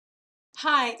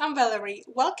Hi, I'm Valerie.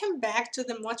 Welcome back to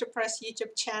the WordPress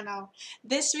YouTube channel.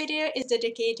 This video is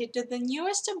dedicated to the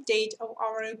newest update of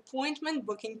our appointment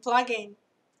booking plugin.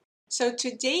 So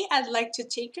today I'd like to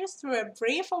take you through a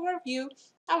brief overview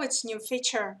of its new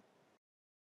feature.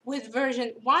 With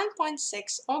version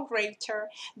 1.6 or greater,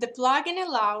 the plugin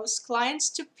allows clients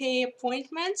to pay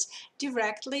appointments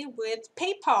directly with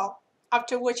PayPal.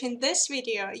 After watching this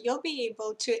video, you'll be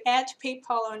able to add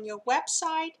PayPal on your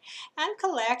website and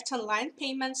collect online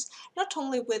payments not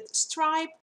only with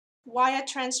Stripe, wire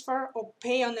transfer, or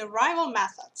pay on arrival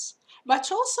methods, but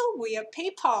also via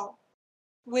PayPal.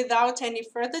 Without any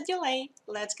further delay,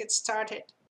 let's get started.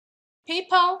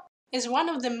 PayPal is one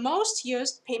of the most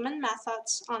used payment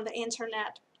methods on the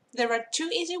internet. There are two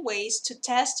easy ways to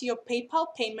test your PayPal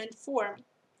payment form.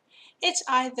 It's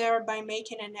either by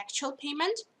making an actual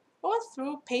payment or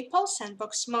through PayPal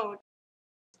Sandbox mode.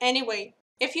 Anyway,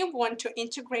 if you want to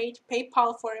integrate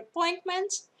PayPal for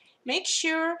appointments, make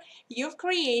sure you've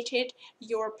created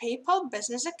your PayPal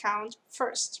business account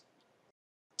first.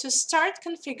 To start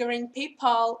configuring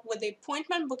PayPal with the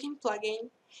appointment booking plugin,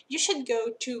 you should go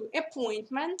to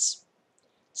Appointments,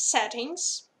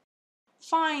 Settings,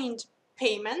 Find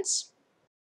Payments.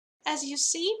 As you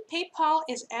see, PayPal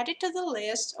is added to the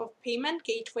list of payment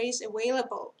gateways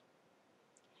available.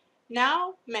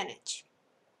 Now, Manage.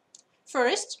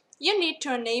 First, you need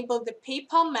to enable the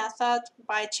PayPal method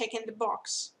by checking the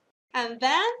box. And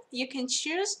then you can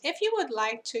choose if you would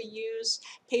like to use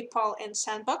PayPal in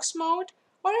Sandbox mode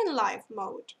or in Live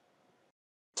mode.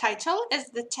 Title is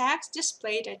the text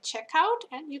displayed at checkout,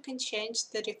 and you can change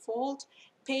the default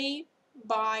Pay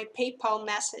by PayPal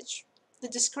message. The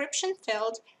description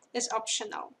field is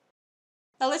optional.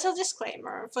 A little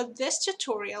disclaimer, for this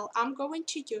tutorial I'm going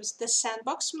to use the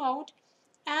Sandbox mode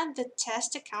and the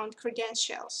test account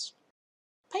credentials.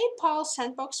 PayPal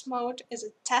Sandbox mode is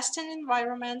a testing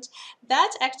environment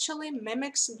that actually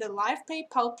mimics the live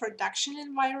PayPal production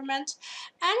environment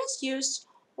and is used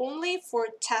only for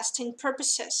testing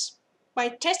purposes. By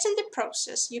testing the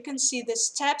process, you can see the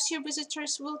steps your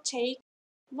visitors will take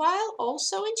while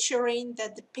also ensuring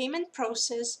that the payment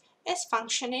process is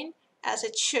functioning as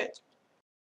it should.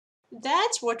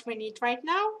 That's what we need right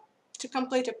now to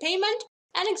complete a payment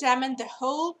and examine the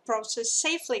whole process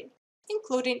safely,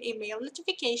 including email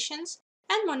notifications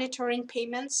and monitoring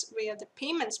payments via the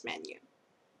Payments menu.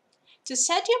 To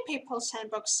set your PayPal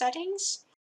Sandbox settings,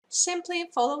 simply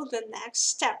follow the next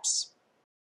steps.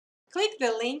 Click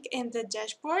the link in the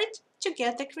dashboard to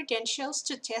get the credentials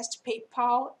to test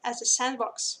PayPal as a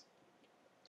sandbox.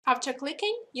 After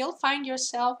clicking, you'll find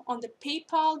yourself on the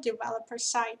PayPal developer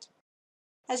site.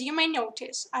 As you may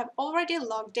notice, I've already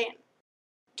logged in.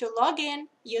 To log in,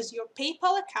 use your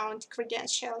PayPal account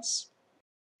credentials.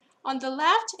 On the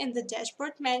left in the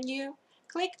dashboard menu,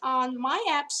 click on My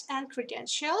Apps and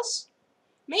Credentials.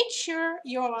 Make sure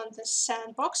you're on the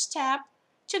Sandbox tab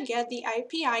to get the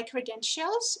API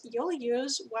credentials you'll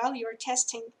use while you're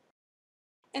testing.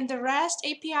 In the REST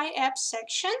API Apps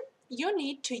section, you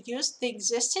need to use the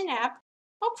existing app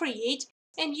or create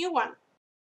a new one.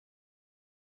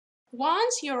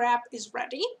 Once your app is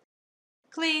ready,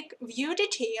 click View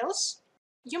Details.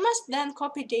 You must then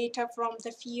copy data from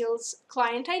the fields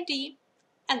Client ID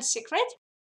and Secret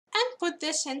and put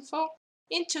this info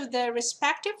into the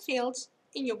respective fields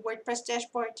in your WordPress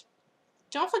dashboard.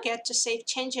 Don't forget to save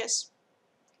changes.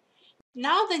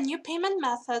 Now the new payment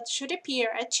method should appear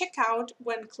at checkout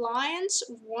when clients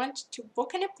want to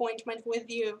book an appointment with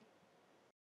you.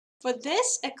 For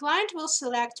this, a client will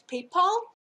select PayPal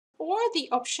or the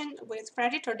option with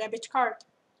credit or debit card.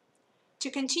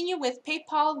 To continue with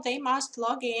PayPal, they must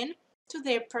log in to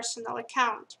their personal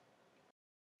account.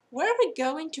 Where are we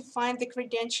going to find the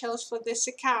credentials for this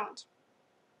account?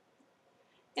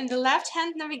 In the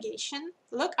left-hand navigation,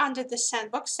 look under the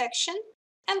Sandbox section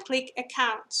and click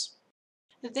Accounts.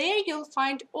 There you'll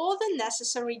find all the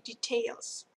necessary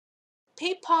details.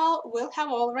 PayPal will have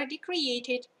already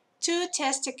created two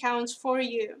test accounts for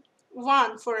you,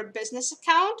 one for a business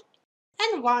account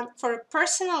and one for a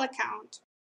personal account.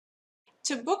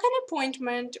 To book an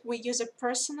appointment, we use a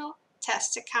personal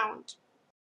test account.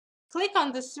 Click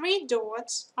on the three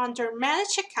dots under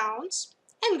Manage Accounts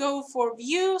and go for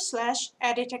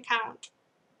View/Edit Account.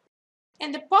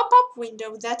 In the pop-up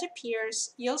window that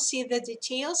appears, you'll see the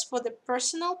details for the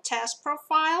personal test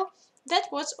profile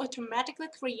that was automatically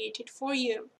created for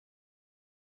you.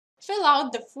 Fill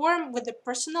out the form with the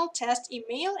personal test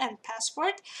email and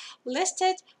password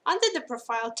listed under the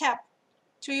Profile tab.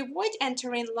 To avoid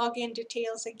entering login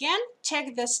details again,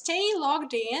 check the Stay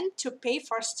Logged In to Pay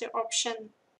Faster option.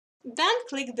 Then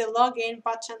click the Login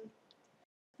button.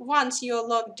 Once you're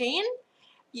logged in,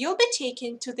 you'll be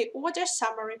taken to the order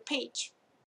summary page.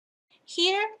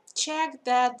 Here, check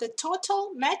that the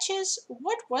total matches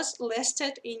what was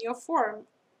listed in your form.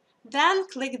 Then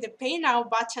click the Pay Now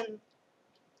button.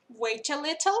 Wait a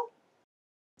little.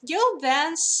 You'll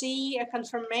then see a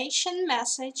confirmation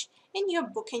message in your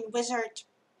booking wizard.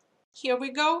 Here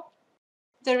we go.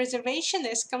 The reservation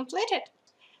is completed.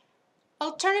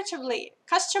 Alternatively,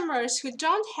 customers who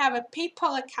don't have a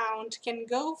PayPal account can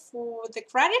go for the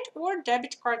credit or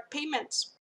debit card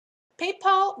payments.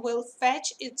 PayPal will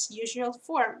fetch its usual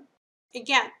form.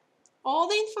 Again, all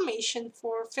the information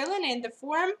for filling in the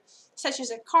form, such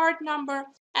as a card number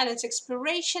and its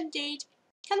expiration date,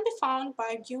 can be found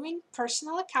by viewing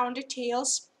personal account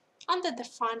details under the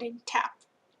Funding tab.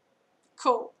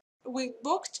 Cool, we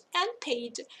booked and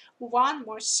paid one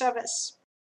more service.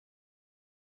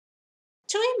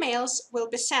 Two emails will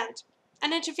be sent: a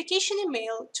notification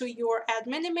email to your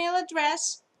admin email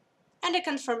address and a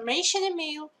confirmation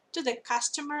email to the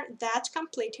customer that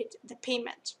completed the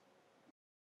payment.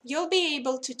 You'll be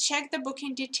able to check the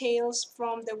booking details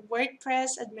from the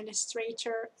WordPress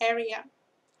administrator area.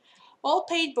 All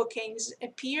paid bookings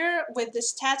appear with the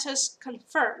status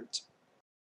confirmed.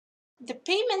 The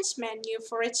payments menu,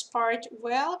 for its part,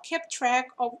 will keep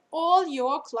track of all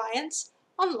your clients'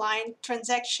 online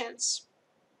transactions.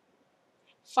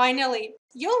 Finally,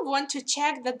 you'll want to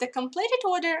check that the completed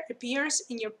order appears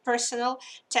in your personal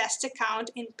test account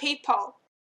in PayPal.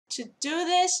 To do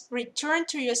this, return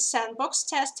to your Sandbox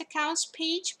test accounts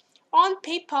page on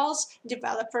PayPal's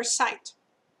developer site.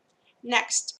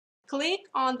 Next, click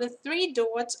on the three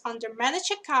dots under Manage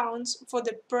Accounts for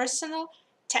the personal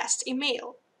test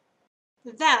email.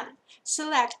 Then,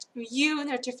 select View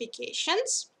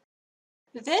Notifications.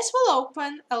 This will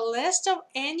open a list of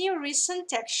any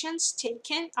recent actions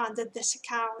taken under this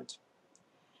account.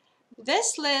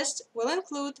 This list will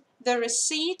include the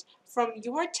receipt from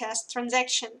your test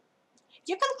transaction.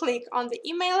 You can click on the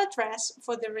email address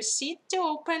for the receipt to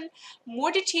open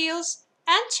more details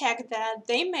and check that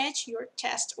they match your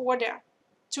test order.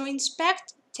 To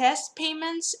inspect test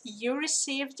payments you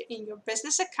received in your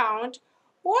business account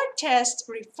or test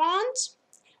refunds,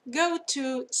 go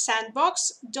to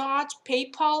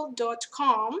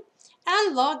sandbox.paypal.com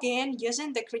and log in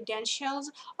using the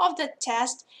credentials of the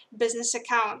test business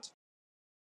account.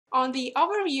 On the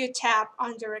Overview tab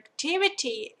under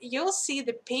Activity, you'll see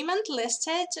the payment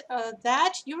listed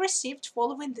that you received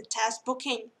following the test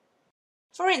booking.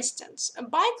 For instance,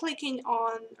 by clicking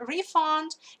on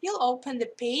Refund, you'll open the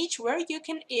page where you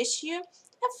can issue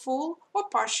a full or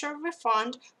partial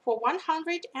refund for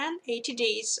 180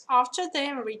 days after the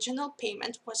original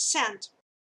payment was sent.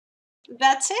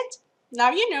 That's it. Now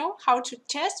you know how to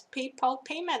test PayPal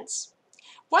payments.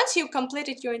 Once you've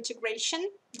completed your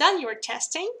integration, done your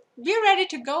testing, be ready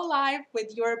to go live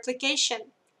with your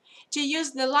application. To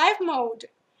use the live mode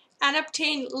and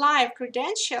obtain live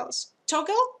credentials,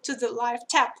 toggle to the Live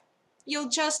tab. You'll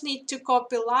just need to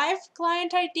copy Live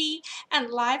Client ID and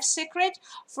Live Secret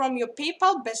from your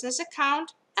PayPal business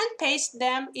account and paste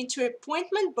them into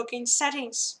appointment booking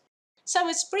settings. So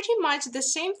it's pretty much the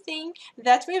same thing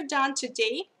that we've done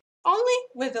today, only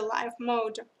with the live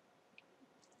mode.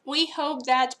 We hope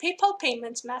that PayPal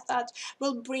payments method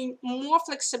will bring more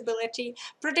flexibility,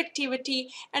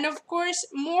 productivity, and of course,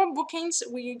 more bookings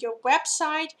with your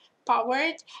website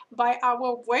powered by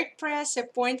our WordPress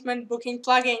appointment booking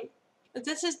plugin.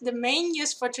 This is the main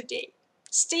news for today.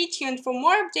 Stay tuned for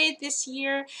more updates this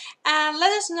year and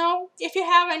let us know if you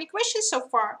have any questions so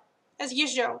far. As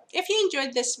usual, if you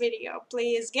enjoyed this video,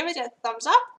 please give it a thumbs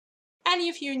up. And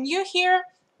if you're new here,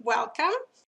 welcome,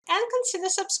 and consider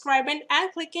subscribing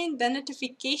and clicking the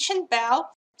notification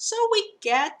bell so we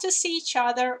get to see each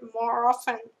other more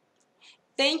often.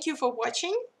 Thank you for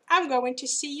watching. I'm going to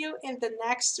see you in the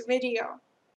next video.